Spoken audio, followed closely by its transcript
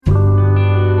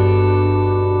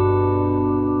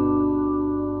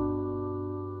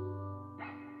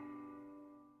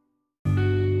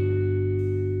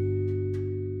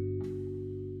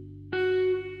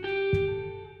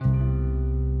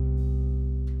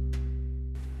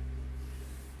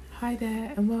Hi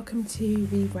there, and welcome to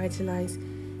Revitalize,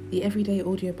 the Everyday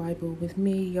Audio Bible with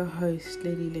me, your host,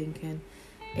 Lily Lincoln.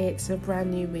 It's a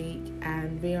brand new week,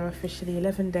 and we are officially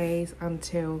 11 days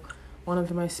until one of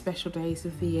the most special days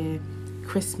of the year,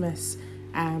 Christmas.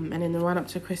 And in the run-up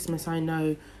to Christmas, I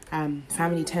know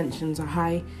family tensions are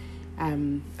high,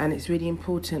 and it's really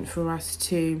important for us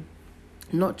to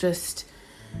not just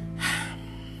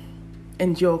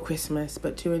endure Christmas,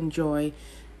 but to enjoy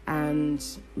and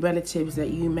relatives that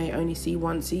you may only see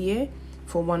once a year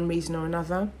for one reason or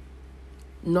another,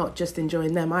 not just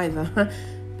enjoying them either,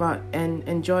 but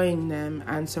enjoying them.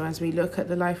 And so as we look at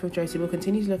the life of Joseph, we'll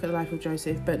continue to look at the life of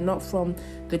Joseph, but not from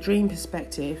the dream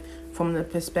perspective, from the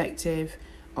perspective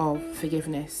of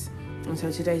forgiveness. And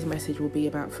so today's message will be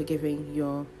about forgiving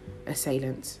your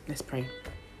assailants. Let's pray.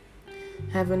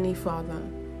 Heavenly Father,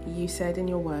 you said in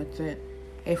your word that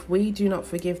if we do not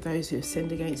forgive those who have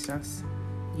sinned against us,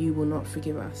 you will not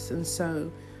forgive us. And so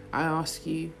I ask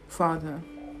you, Father,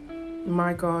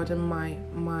 my God and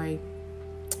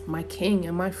my King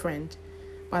and my friend,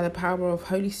 by the power of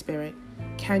Holy Spirit,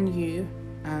 can you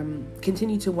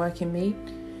continue to work in me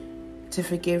to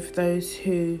forgive those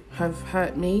who have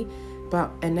hurt me, but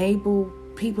enable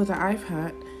people that I've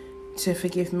hurt to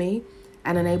forgive me,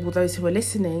 and enable those who are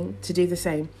listening to do the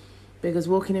same. Because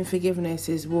walking in forgiveness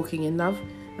is walking in love,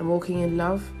 and walking in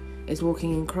love is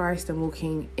walking in Christ and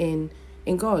walking in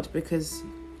God, because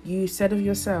you said of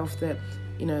yourself that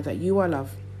you are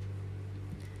love.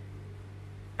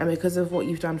 And because of what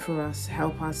you've done for us,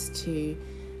 help us to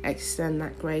extend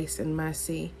that grace and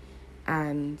mercy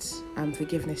and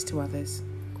forgiveness to others.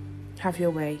 Have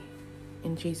your way.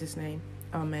 In Jesus' name,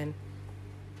 amen.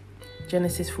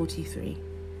 Genesis 43.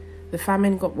 The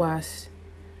famine got worse,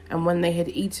 and when they had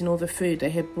eaten all the food they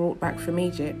had brought back from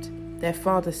Egypt, their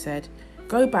father said,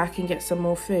 "Go back and get some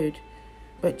more food."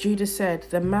 But Judah said,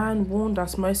 "The man warned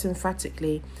us most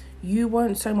emphatically, 'You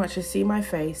won't so much as see my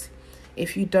face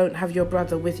if you don't have your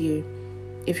brother with you.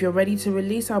 If you're ready to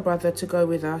release our brother to go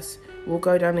with us, we'll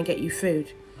go down and get you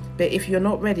food. But if you're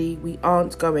not ready, we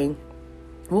aren't going.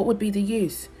 What would be the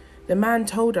use? The man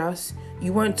told us,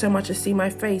 'You won't so much as see my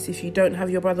face if you don't have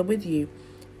your brother with you.'"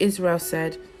 Israel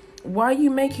said, "Why are you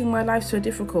making my life so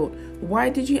difficult? Why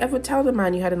did you ever tell the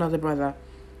man you had another brother?"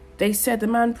 They said, "The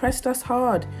man pressed us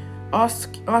hard,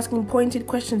 asking pointed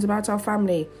questions about our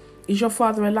family. 'Is your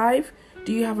father alive?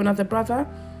 Do you have another brother?'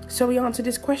 So we answered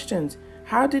his questions.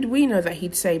 How did we know that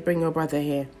he'd say, 'Bring your brother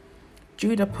here'?"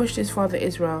 Judah pushed his father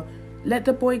Israel. "Let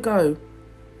the boy go.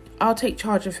 I'll take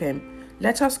charge of him.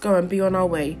 Let us go and be on our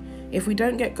way. If we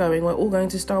don't get going, we're all going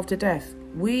to starve to death.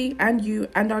 We and you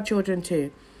and our children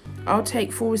too. I'll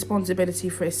take full responsibility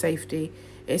for his safety.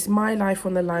 It's my life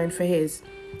on the line for his.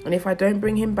 And if I don't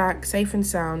bring him back safe and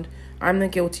sound, I'm the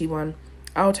guilty one.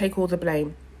 I'll take all the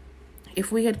blame.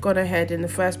 If we had gone ahead in the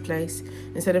first place,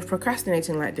 instead of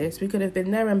procrastinating like this, we could have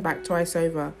been there and back twice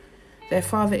over." Their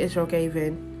father Israel gave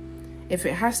in. "If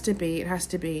it has to be, it has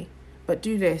to be. But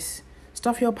do this.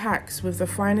 Stuff your packs with the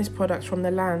finest products from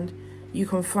the land you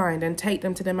can find and take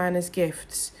them to the man as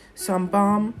gifts. Some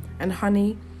balm and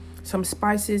honey, some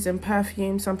spices and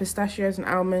perfume, some pistachios and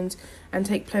almonds, and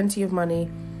take plenty of money.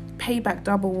 Pay back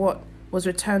double what was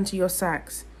returned to your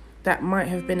sacks. That might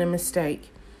have been a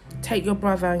mistake. Take your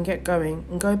brother and get going,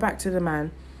 and go back to the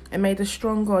man, and may the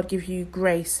strong God give you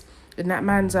grace in that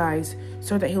man's eyes,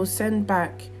 so that he'll send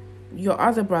back your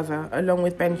other brother along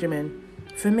with Benjamin.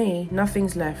 For me,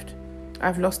 nothing's left.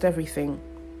 I've lost everything."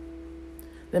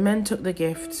 The men took the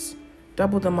gifts,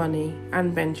 double the money,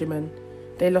 and Benjamin.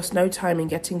 They lost no time in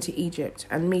getting to Egypt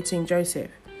and meeting Joseph.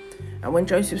 And when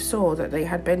Joseph saw that they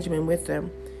had Benjamin with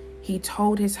them, he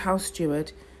told his house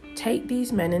steward, "Take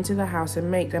these men into the house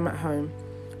and make them at home.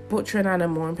 Butcher an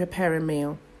animal and prepare a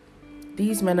meal.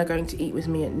 These men are going to eat with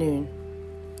me at noon."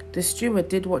 The steward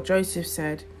did what Joseph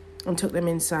said and took them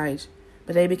inside,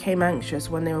 but they became anxious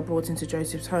when they were brought into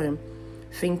Joseph's home,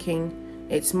 thinking,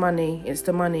 it's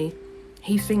the money.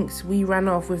 He thinks we ran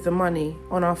off with the money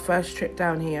on our first trip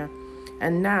down here,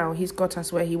 and now he's got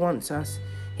us where he wants us.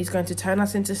 He's going to turn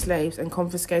us into slaves and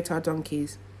confiscate our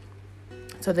donkeys.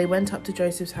 So they went up to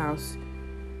Joseph's house.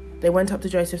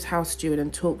 Steward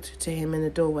and talked to him in the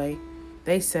doorway.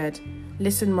 They said,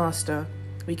 "Listen, master,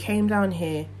 we came down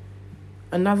here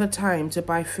another time to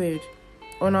buy food.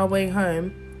 On our way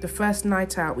home, the first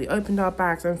night out, we opened our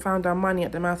bags and found our money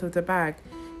at the mouth of the bag,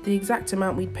 the exact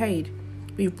amount we'd paid.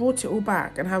 We've brought it all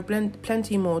back and have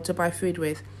plenty more to buy food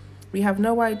with. We have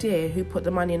no idea who put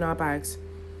the money in our bags."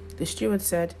 The steward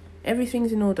said,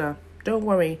 "Everything's in order. Don't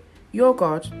worry. Your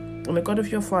God and the God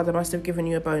of your father must have given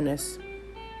you a bonus.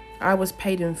 I was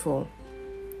paid in full."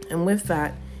 And with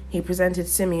that, he presented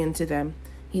Simeon to them.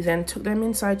 He then took them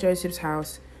inside Joseph's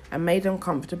house and made them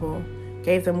comfortable,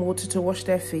 gave them water to wash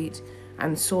their feet,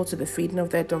 and saw to the feeding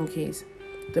of their donkeys.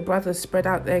 The brothers spread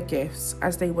out their gifts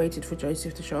as they waited for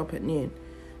Joseph to show up at noon.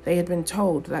 They had been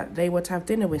told that they were to have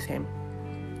dinner with him.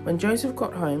 When Joseph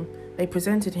got home, they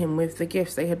presented him with the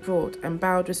gifts they had brought and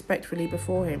bowed respectfully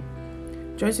before him.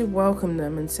 Joseph welcomed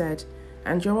them and said,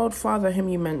 "And your old father whom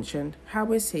you mentioned,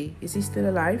 how is he? Is he still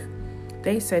alive?"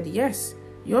 They said, "Yes,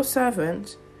 your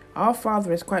servant, our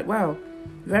father, is quite well,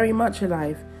 very much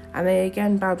alive," and they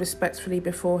again bowed respectfully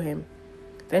before him.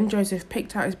 Then Joseph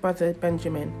picked out his brother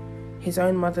Benjamin, his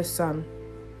own mother's son,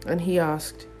 and he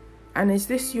asked, "And is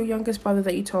this your youngest brother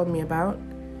that you told me about?"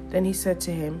 Then he said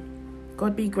to him,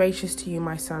 "God be gracious to you,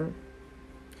 my son."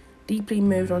 Deeply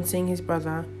moved on seeing his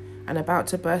brother and about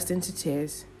to burst into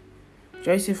tears,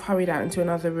 Joseph hurried out into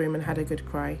another room and had a good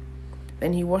cry.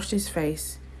 Then he washed his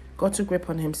face, got a grip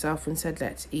on himself and said,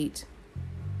 "Let's eat."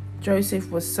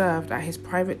 Joseph was served at his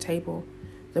private table,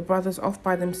 the brothers off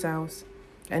by themselves,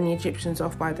 and the Egyptians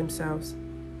off by themselves.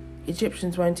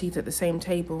 Egyptians won't eat at the same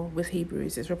table with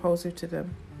Hebrews, it's repulsive to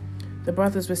them. The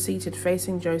brothers were seated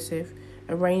facing Joseph,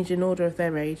 arranged in order of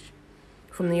their age,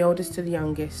 from the oldest to the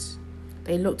youngest.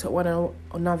 They looked at one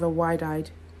another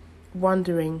wide-eyed,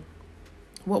 wondering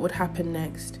what would happen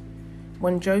next.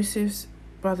 When the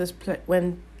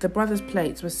brothers'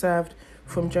 plates were served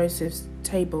from Joseph's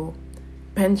table,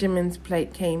 Benjamin's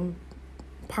plate came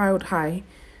piled high,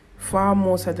 far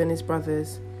more so than his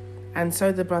brothers, and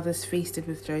so the brothers feasted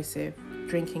with Joseph,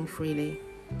 drinking freely.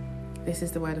 This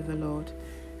is the word of the Lord.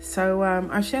 So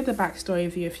I've shared the backstory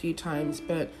with you a few times,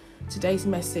 but today's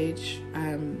message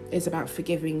is about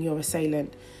forgiving your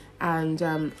assailant. And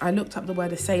I looked up the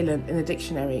word assailant in the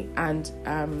dictionary and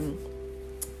in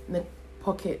the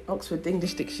Pocket Oxford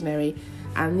English Dictionary,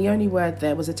 and the only word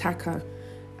there was attacker.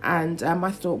 And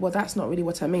I thought, well, that's not really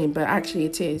what I mean, but actually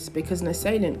it is, because an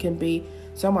assailant can be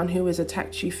someone who has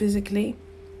attacked you physically,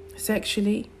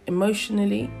 sexually,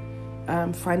 emotionally,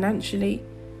 financially,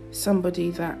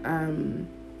 somebody that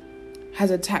has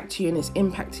attacked you and it's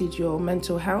impacted your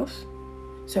mental health.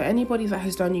 So anybody that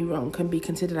has done you wrong can be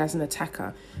considered as an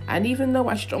attacker. And even though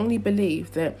I strongly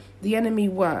believe that the enemy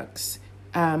works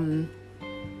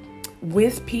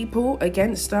with people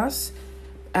against us,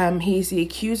 he's the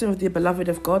accuser of the beloved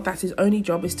of God. That's his only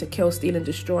job, is to kill, steal and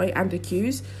destroy and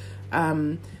accuse.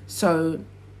 So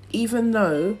even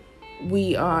though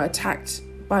we are attacked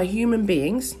by human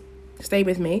beings, stay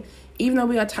with me, even though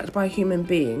we are attacked by human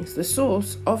beings, the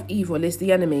source of evil is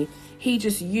the enemy. He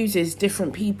just uses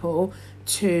different people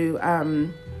to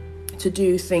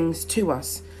do things to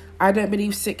us. I don't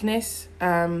believe sickness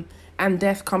and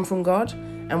death come from God.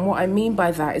 And what I mean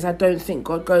by that is I don't think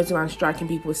God goes around striking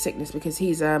people with sickness, because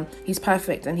he's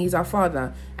perfect and he's our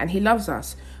Father and he loves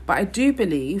us. But I do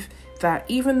believe that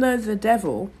even though the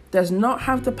devil does not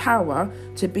have the power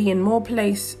to be in more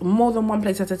than one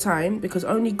place at a time, because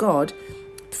only God,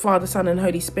 Father, Son and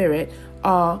Holy Spirit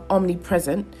are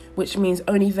omnipresent, which means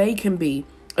only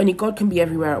God can be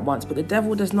everywhere at once. But the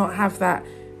devil does not have that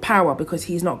power because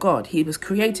he's not God. He was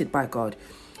created by God.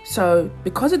 So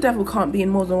because the devil can't be in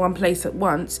more than one place at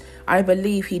once, I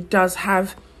believe he does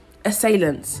have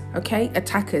assailants,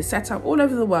 attackers set up all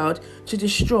over the world to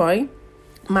destroy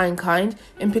mankind,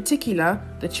 in particular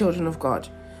the children of God.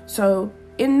 So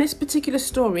in this particular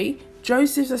story,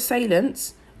 Joseph's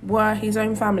assailants were his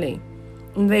own family,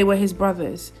 and they were his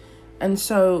brothers. And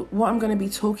so what I'm going to be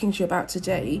talking to you about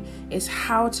today is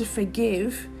how to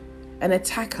forgive an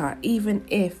attacker, even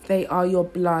if they are your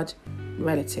blood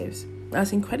relatives.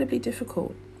 That's incredibly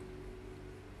difficult,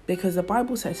 because the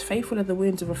Bible says, faithful are the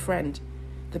wounds of a friend.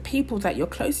 The people that you're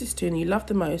closest to and you love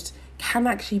the most can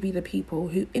actually be the people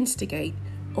who instigate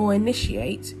or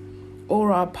initiate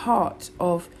or are part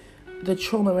of the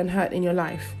trauma and hurt in your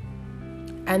life.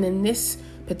 And in this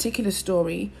particular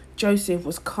story, Joseph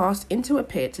was cast into a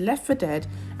pit, left for dead,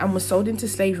 and was sold into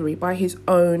slavery by his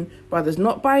own brothers,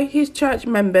 not by his church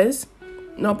members,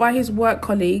 not by his work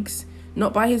colleagues,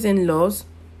 not by his in-laws,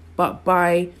 but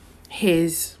by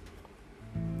his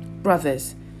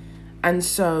brothers. And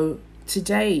so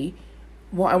today,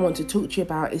 what I want to talk to you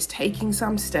about is taking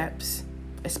some steps,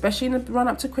 especially in the run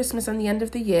up to Christmas and the end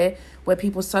of the year, where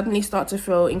people suddenly start to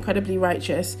feel incredibly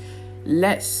righteous.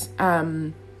 Let's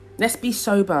be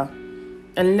sober,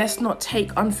 and let's not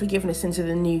take unforgiveness into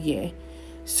the new year.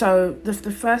 So the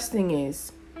first thing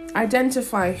is,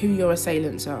 identify who your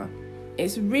assailants are.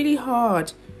 It's really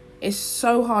hard. It's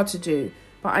so hard to do,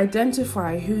 but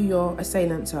identify who your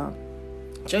assailants are.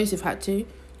 Joseph had to.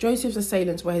 Joseph's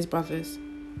assailants were his brothers.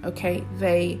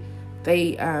 They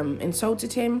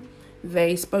insulted him.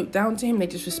 they spoke down to him, they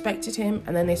disrespected him,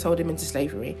 and then they sold him into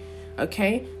slavery.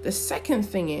 Okay? The second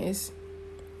thing is,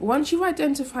 once you've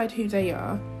identified who they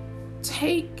are,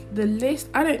 take the list.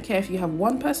 I don't care if you have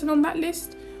one person on that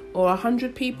list or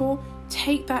 100 people,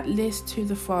 take that list to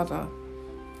the Father.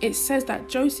 It says that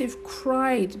Joseph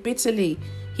cried bitterly.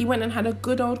 He went and had a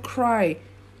good old cry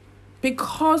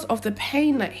because of the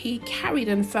pain that he carried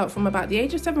and felt from about the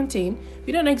age of 17.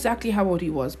 We don't know exactly how old he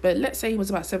was, but let's say he was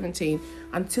about 17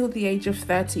 until the age of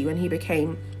 30 when he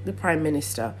became the prime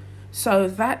minister. So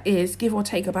that is, give or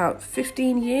take, about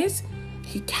 15 years.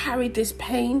 He carried this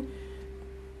pain,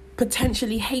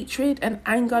 potentially hatred and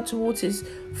anger towards his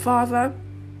father,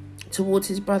 towards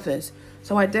his brothers.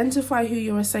 So identify who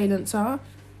your assailants are.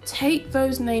 Take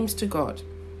those names to God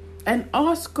and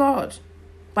ask God,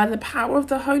 by the power of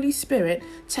the Holy Spirit,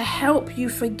 to help you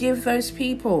forgive those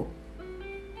people.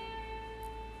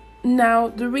 Now,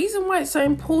 the reason why it's so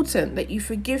important that you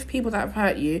forgive people that have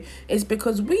hurt you is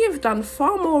because we have done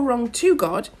far more wrong to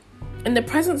God, in the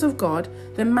presence of God,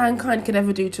 than mankind could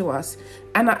ever do to us.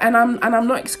 And I'm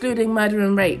not excluding murder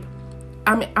and rape.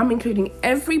 I'm including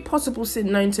every possible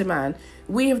sin known to man.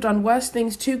 We have done worse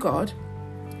things to God,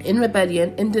 in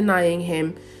rebellion, in denying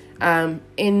him,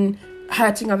 in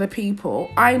hurting other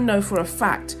people. I know for a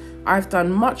fact I've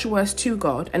done much worse to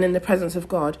God and in the presence of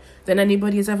God than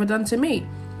anybody has ever done to me.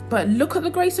 But look at the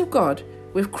grace of God.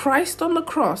 With Christ on the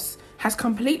cross, has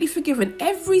completely forgiven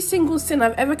every single sin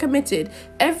I've ever committed,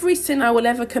 every sin I will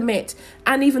ever commit,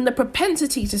 and even the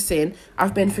propensity to sin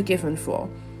I've been forgiven for.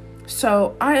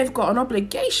 So I have got an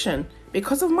obligation,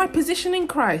 because of my position in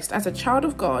Christ as a child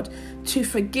of God, to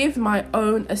forgive my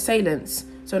own assailants.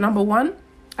 So number one,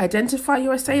 identify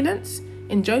your assailants.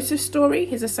 In Joseph's story,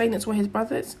 his assailants were his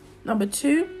brothers. Number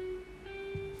two,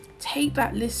 take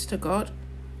that list to God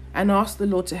and ask the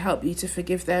Lord to help you to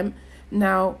forgive them.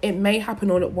 Now, it may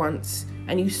happen all at once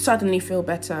and you suddenly feel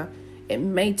better. It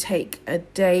may take a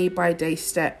day-by-day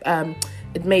step.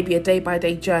 It may be a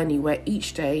day-by-day journey where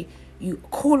each day you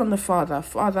call on the Father.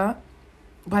 Father,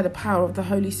 by the power of the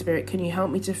Holy Spirit, can you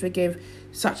help me to forgive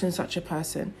such and such a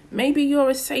person? Maybe your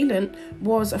assailant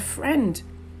was a friend.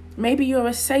 Maybe your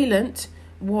assailant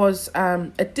was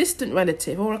a distant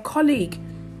relative or a colleague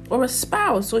or a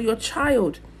spouse or your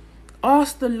child.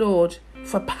 Ask the Lord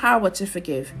for power to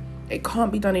forgive. It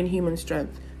can't be done in human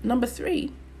strength. Number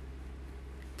three,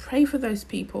 pray for those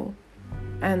people.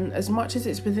 And as much as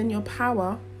it's within your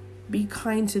power, be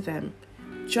kind to them.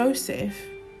 Joseph,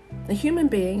 a human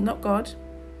being, not God.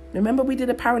 Remember, we did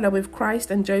a parallel with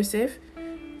Christ and Joseph.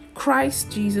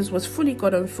 Christ, Jesus, was fully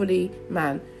God and fully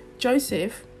man.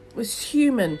 Joseph was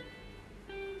human.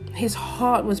 His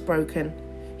heart was broken.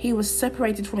 He was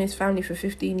separated from his family for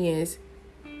 15 years.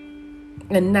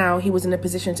 And now he was in a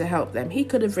position to help them. He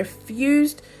could have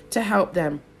refused to help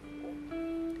them.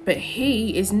 But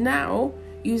he is now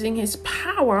using his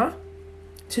power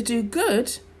to do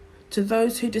good to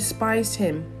those who despised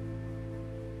him.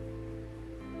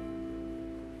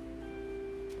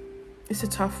 It's a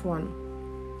tough one.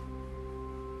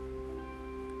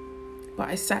 But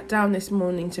I sat down this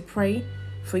morning to pray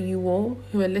for you all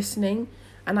who are listening.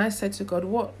 And I said to God,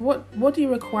 what do you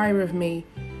require of me?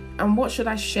 And what should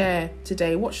I share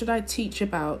today? What should I teach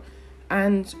about?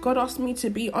 And God asked me to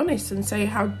be honest and say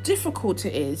how difficult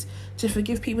it is to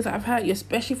forgive people that have hurt you,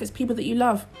 especially if it's people that you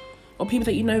love or people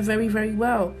that you know very, very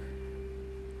well.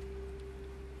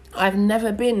 I've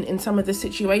never been in some of the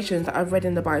situations that I've read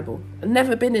in the Bible. I've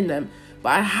never been in them.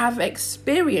 But I have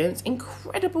experienced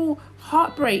incredible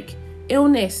heartbreak,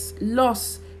 illness,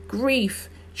 loss, grief,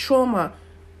 trauma.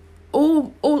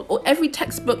 All every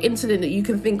textbook incident that you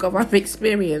can think of, I've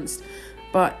experienced.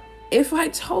 But if I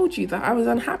told you that I was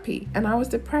unhappy and I was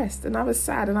depressed and I was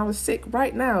sad and I was sick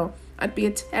right now, I'd be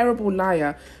a terrible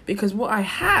liar. Because what I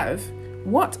have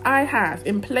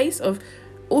in place of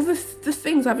all the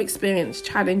things I've experienced,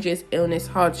 challenges, illness,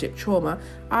 hardship, trauma,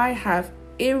 I have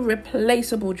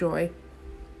irreplaceable joy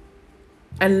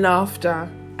and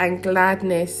laughter and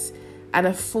gladness and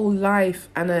a full life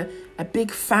and a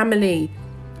big family.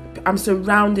 I'm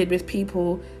surrounded with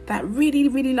people that really,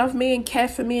 really love me and care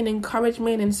for me and encourage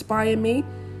me and inspire me.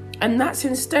 And that's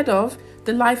instead of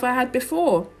the life I had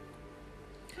before.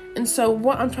 And so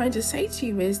what I'm trying to say to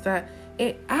you is that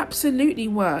it absolutely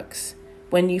works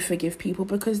when you forgive people,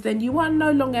 because then you are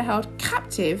no longer held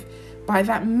captive by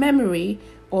that memory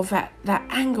or that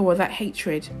anger or that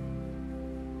hatred.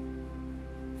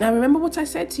 Now, remember what I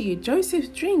said to you. Joseph's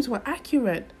dreams were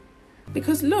accurate.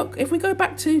 Because look, if we go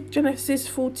back to Genesis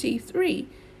 43,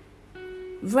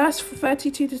 verse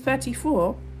 32 to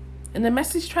 34, in the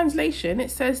Message translation, it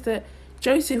says that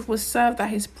Joseph was served at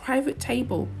his private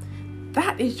table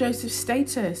That is Joseph's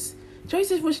status.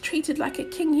 Joseph was treated like a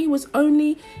king. He was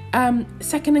only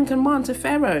second in command to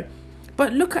Pharaoh.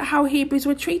 But look at how Hebrews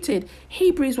were treated.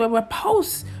 Hebrews were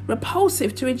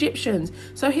repulsive to Egyptians.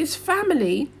 So his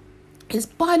family, his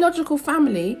biological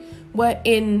family, were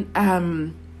in, they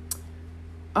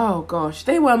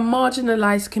were a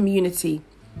marginalized community.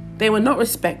 They were not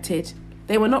respected.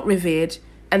 They were not revered.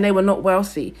 And they were not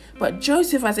wealthy. But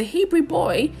Joseph, as a Hebrew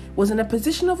boy, was in a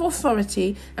position of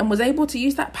authority and was able to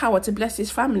use that power to bless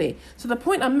his family. So the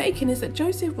point I'm making is that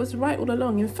Joseph was right all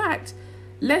along. In fact,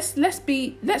 let's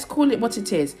call it what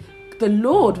it is. The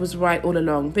Lord was right all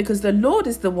along, because the Lord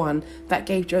is the one that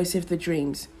gave Joseph the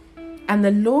dreams. And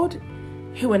the Lord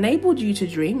who enabled you to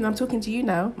dream, and I'm talking to you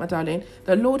now, my darling,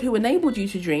 the Lord who enabled you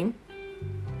to dream,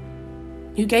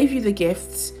 who gave you the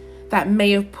gifts, that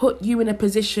may have put you in a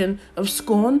position of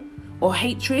scorn or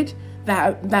hatred,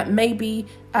 that may be,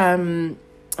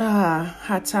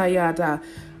 hatayada.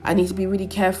 I need to be really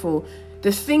careful.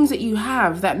 The things that you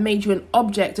have that made you an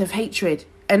object of hatred.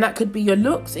 And that could be your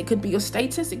looks, it could be your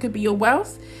status, it could be your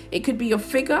wealth, it could be your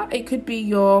figure, it could be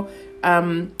your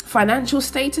financial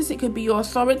status, it could be your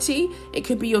authority, it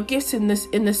could be your gifts in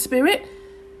the spirit.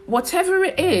 Whatever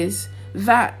it is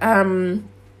that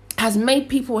has made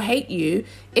people hate you,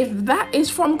 if that is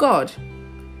from God,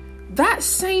 that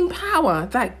same power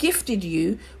that gifted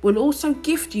you will also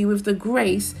gift you with the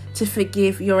grace to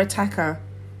forgive your attacker.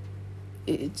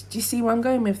 Do you see where I'm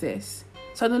going with this?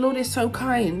 So the Lord is so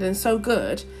kind and so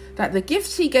good that the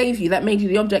gifts he gave you that made you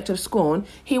the object of scorn,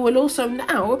 he will also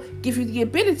now give you the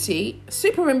ability,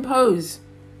 superimpose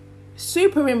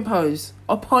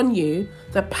upon you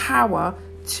the power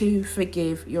to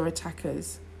forgive your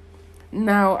attackers.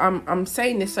 Now, I'm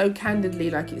saying this so candidly,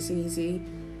 like it's easy,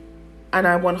 and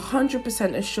I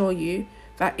 100% assure you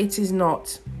that it is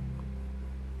not.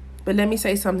 But let me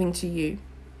say something to you,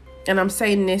 and I'm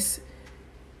saying this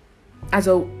as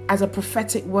a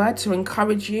prophetic word to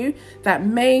encourage you, that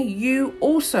may you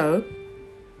also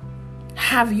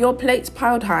have your plates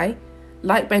piled high,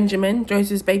 like Benjamin,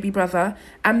 Joseph's baby brother,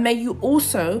 and may you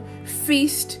also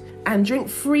feast and drink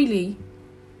freely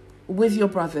with your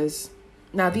brothers.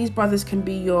 Now, these brothers can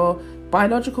be your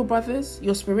biological brothers,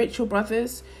 your spiritual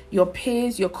brothers, your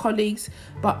peers, your colleagues.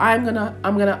 But I'm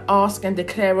gonna ask and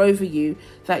declare over you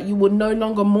that you would no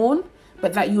longer mourn,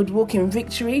 but that you would walk in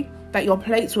victory, that your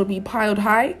plates will be piled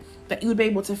high, that you would be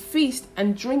able to feast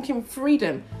and drink in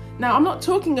freedom. Now, I'm not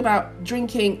talking about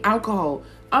drinking alcohol.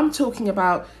 I'm talking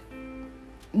about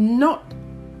not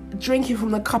drinking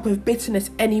from the cup of bitterness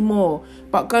anymore,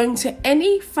 but going to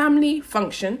any family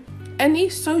function, any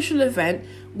social event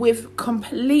with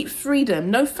complete freedom,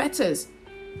 no fetters,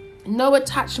 no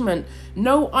attachment,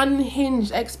 no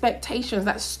unhinged expectations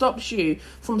that stops you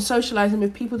from socializing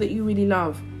with people that you really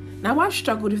love. Now, I've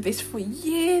struggled with this for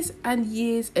years and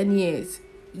years and years.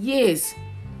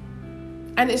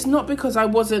 And it's not because I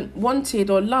wasn't wanted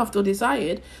or loved or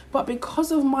desired, but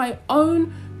because of my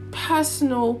own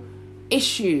personal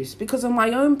issues, because of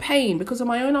my own pain, because of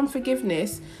my own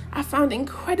unforgiveness, I found it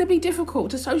incredibly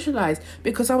difficult to socialize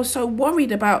because I was so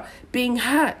worried about being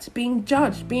hurt, being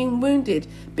judged, being wounded,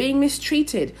 being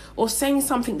mistreated, or saying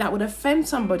something that would offend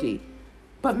somebody.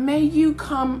 But may you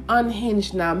come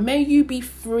unhinged now. May you be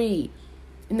free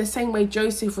in the same way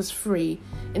Joseph was free,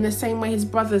 in the same way his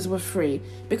brothers were free.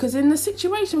 Because in the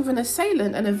situation with an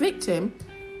assailant and a victim,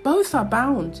 both are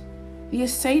bound. The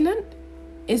assailant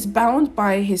is bound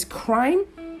by his crime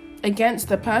against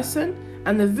the person,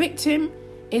 and the victim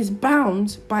is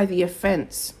bound by the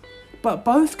offense. But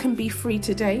both can be free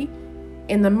today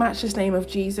in the matchless name of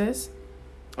Jesus.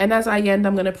 And as I end,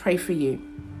 I'm going to pray for you.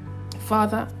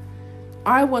 Father,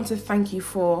 I want to thank you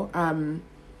for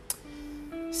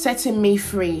setting me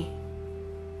free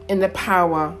in the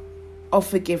power of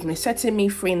forgiveness, setting me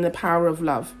free in the power of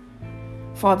love.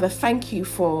 Father, thank you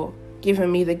for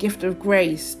giving me the gift of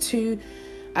grace to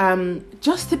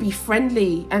just to be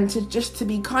friendly and to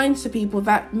be kind to people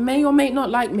that may or may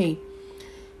not like me,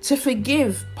 to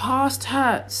forgive past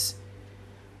hurts,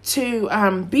 to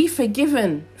be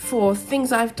forgiven for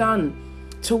things I've done,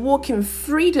 to walk in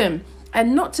freedom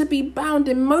and not to be bound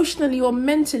emotionally or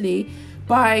mentally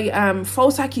by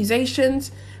false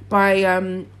accusations,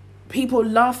 by people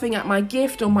laughing at my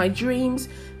gift or my dreams,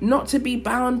 not to be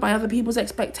bound by other people's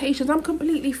expectations. I'm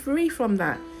completely free from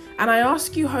that. And I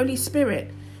ask you, Holy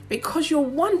Spirit, because you're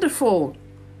wonderful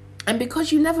and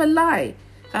because you never lie,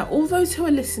 that all those who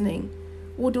are listening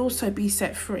would also be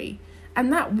set free.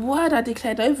 And that word I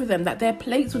declared over them, that their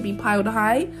plates would be piled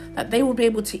high, that they will be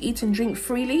able to eat and drink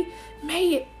freely,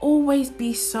 may it always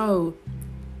be so.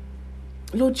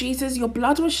 Lord Jesus, your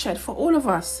blood was shed for all of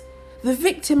us, the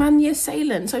victim and the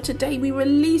assailant. So today we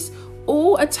release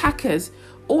all attackers,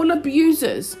 all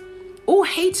abusers, all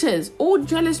haters, all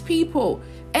jealous people,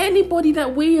 anybody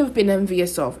that we have been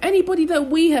envious of, anybody that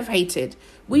we have hated.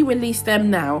 We release them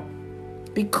now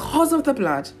because of the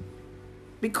blood,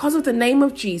 because of the name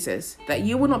of Jesus, that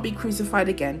you will not be crucified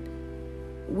again.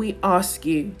 We ask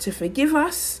you to forgive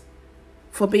us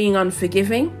for being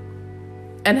unforgiving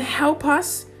and help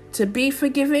us to be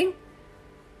forgiving.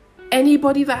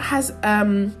 Anybody that has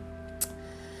an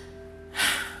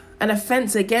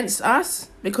offense against us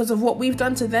because of what we've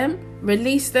done to them,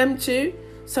 release them too,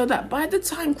 so that by the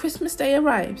time Christmas Day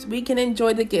arrives, we can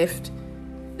enjoy the gift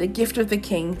of the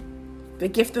King, the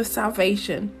gift of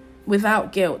salvation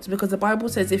without guilt. Because the Bible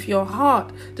says if your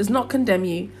heart does not condemn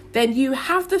you, then you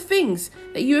have the things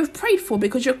that you have prayed for,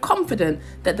 because you're confident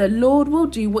that the Lord will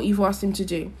do what you've asked him to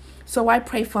do. So I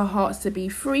pray for our hearts to be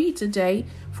free today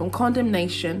from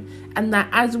condemnation, and that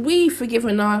as we've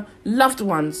forgiven our loved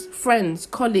ones, friends,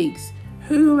 colleagues,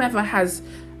 whoever has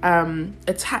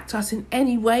attacked us in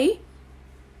any way,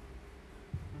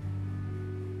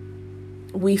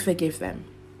 we forgive them.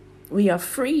 We are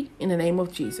free in the name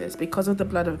of Jesus because of the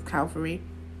blood of Calvary.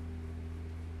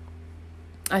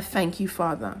 I thank you,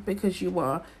 Father, because you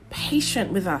are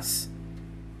patient with us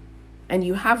and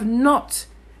you have not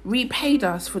repaid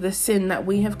us for the sin that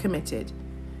we have committed.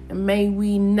 And may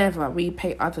we never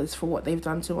repay others for what they've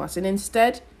done to us. And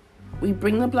instead, we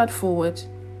bring the blood forward,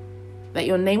 that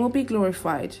your name will be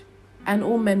glorified and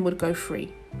all men would go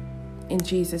free. In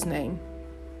Jesus' name,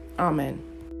 amen.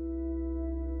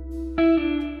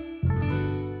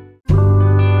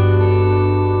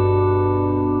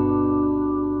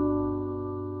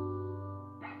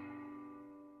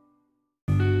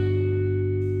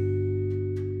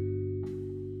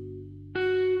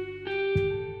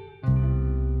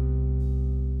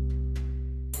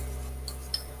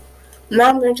 Now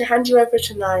I'm going to hand you over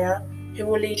to Naya, who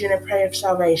will lead you in a prayer of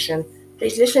salvation.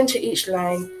 Please listen to each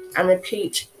line and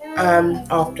repeat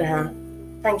after her.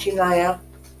 Thank you, Naya.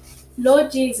 Lord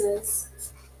Jesus,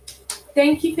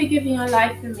 thank you for giving your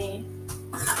life for me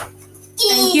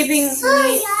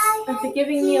and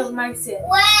forgiving me of my sin,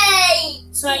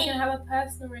 so I can have a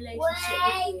personal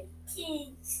relationship with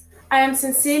you. I am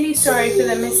sincerely sorry for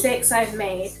the mistakes I've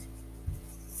made,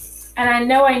 and I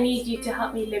know I need you to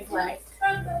help me live right.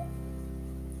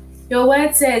 Your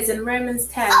word says in Romans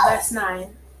 10, verse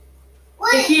 9,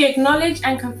 if you acknowledge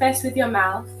and confess with your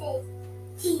mouth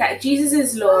that Jesus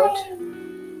is Lord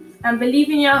and believe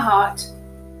in your heart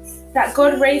that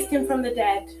God raised him from the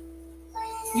dead,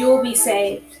 you will be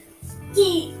saved.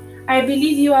 I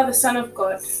believe you are the Son of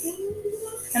God,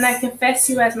 and I confess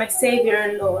you as my Savior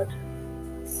and Lord.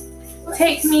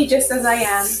 Take me just as I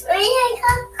am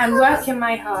and work in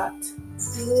my heart,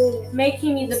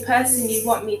 making me the person you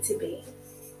want me to be.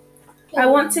 I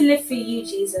want to live for you,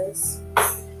 Jesus,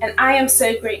 and I am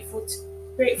so grateful to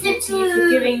you for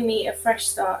giving me a fresh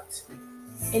start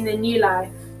in the new life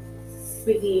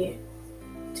with you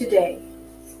today.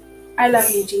 I love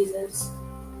you, Jesus.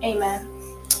 Amen.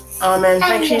 Amen.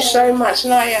 Thank you so much,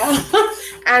 Naya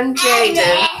and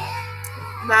Jaden.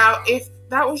 Now, if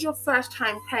that was your first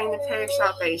time praying the prayer of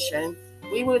salvation,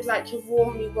 we would like to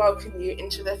warmly welcome you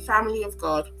into the family of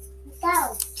God.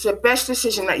 It's the best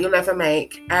decision that you'll ever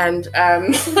make, and I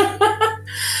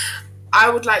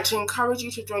would like to encourage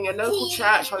you to join your local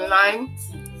church online,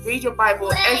 read your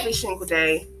Bible every single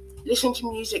day, listen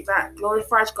to music that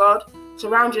glorifies God,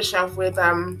 surround yourself with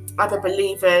other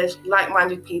believers,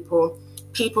 like-minded people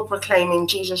proclaiming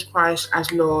Jesus Christ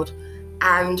as Lord,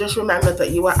 and just remember that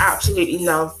you are absolutely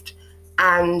loved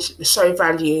and so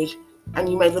valued, and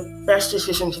you made the best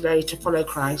decision today to follow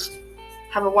Christ.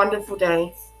 Have a wonderful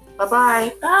day.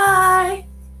 Bye-bye. Bye.